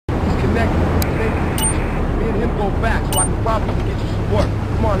back so I can probably get you some work.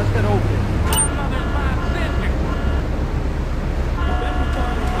 Come on, let's head over there.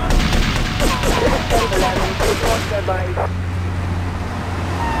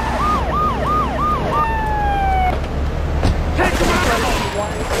 Take him out!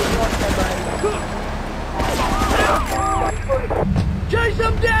 Chase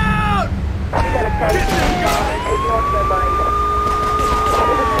him down! Get them guys!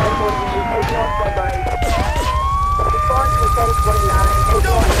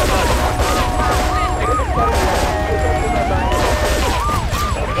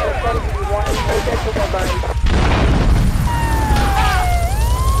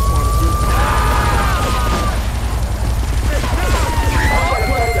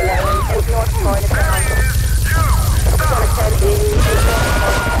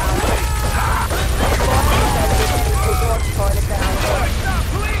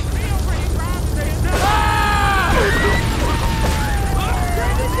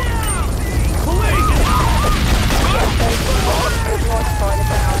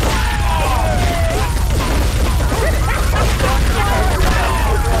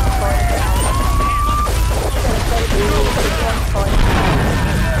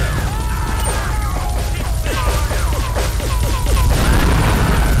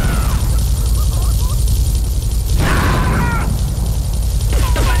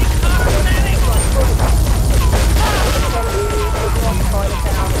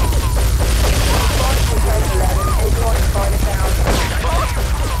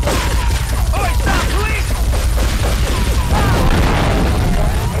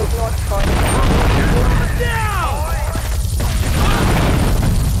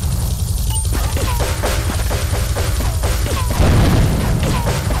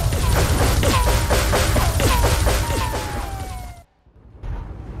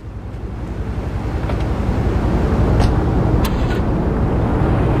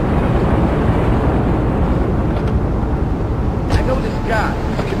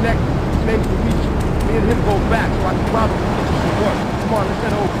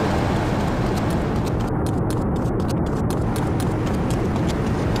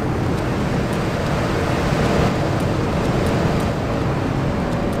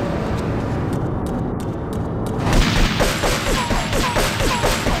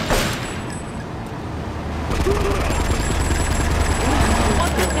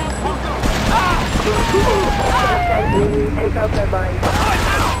 Take out their body.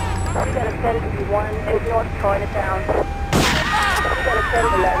 We got a set of 1, take north Chinatown. We got a set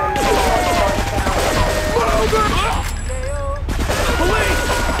of 11, take north Chinatown. Police!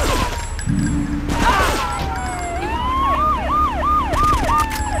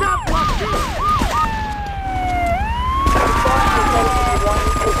 Stop watching!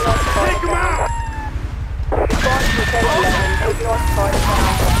 Take him out! Take north Chinatown.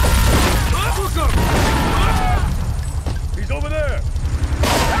 He's over there!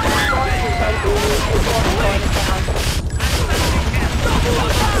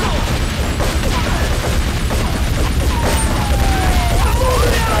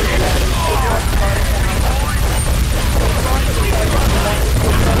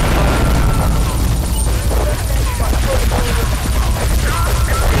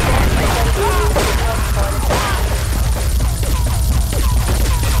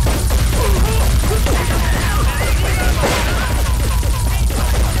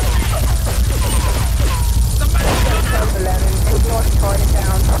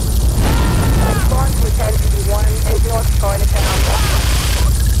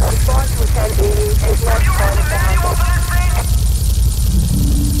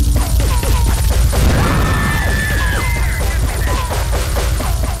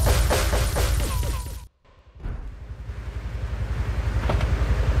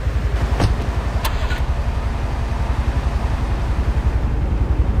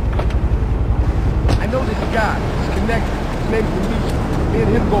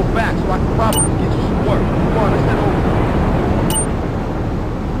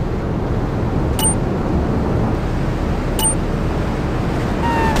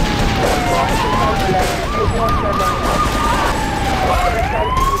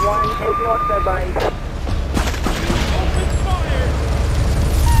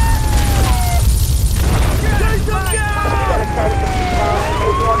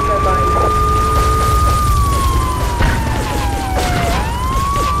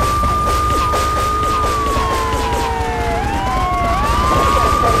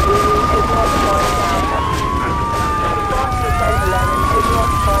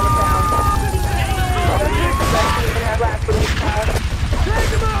 Take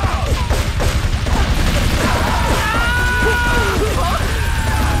him out!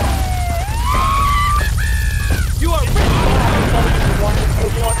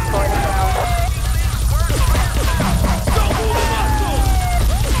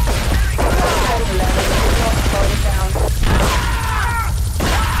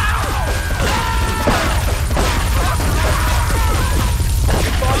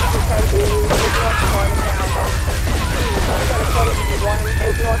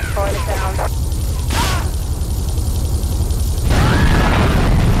 take north toilet down.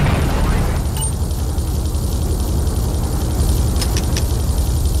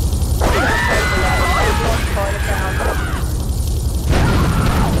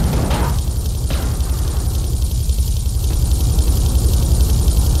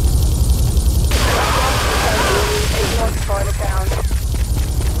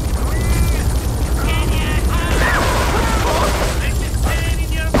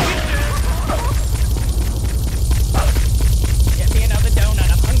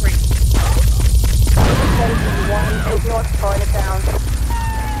 North toilet down.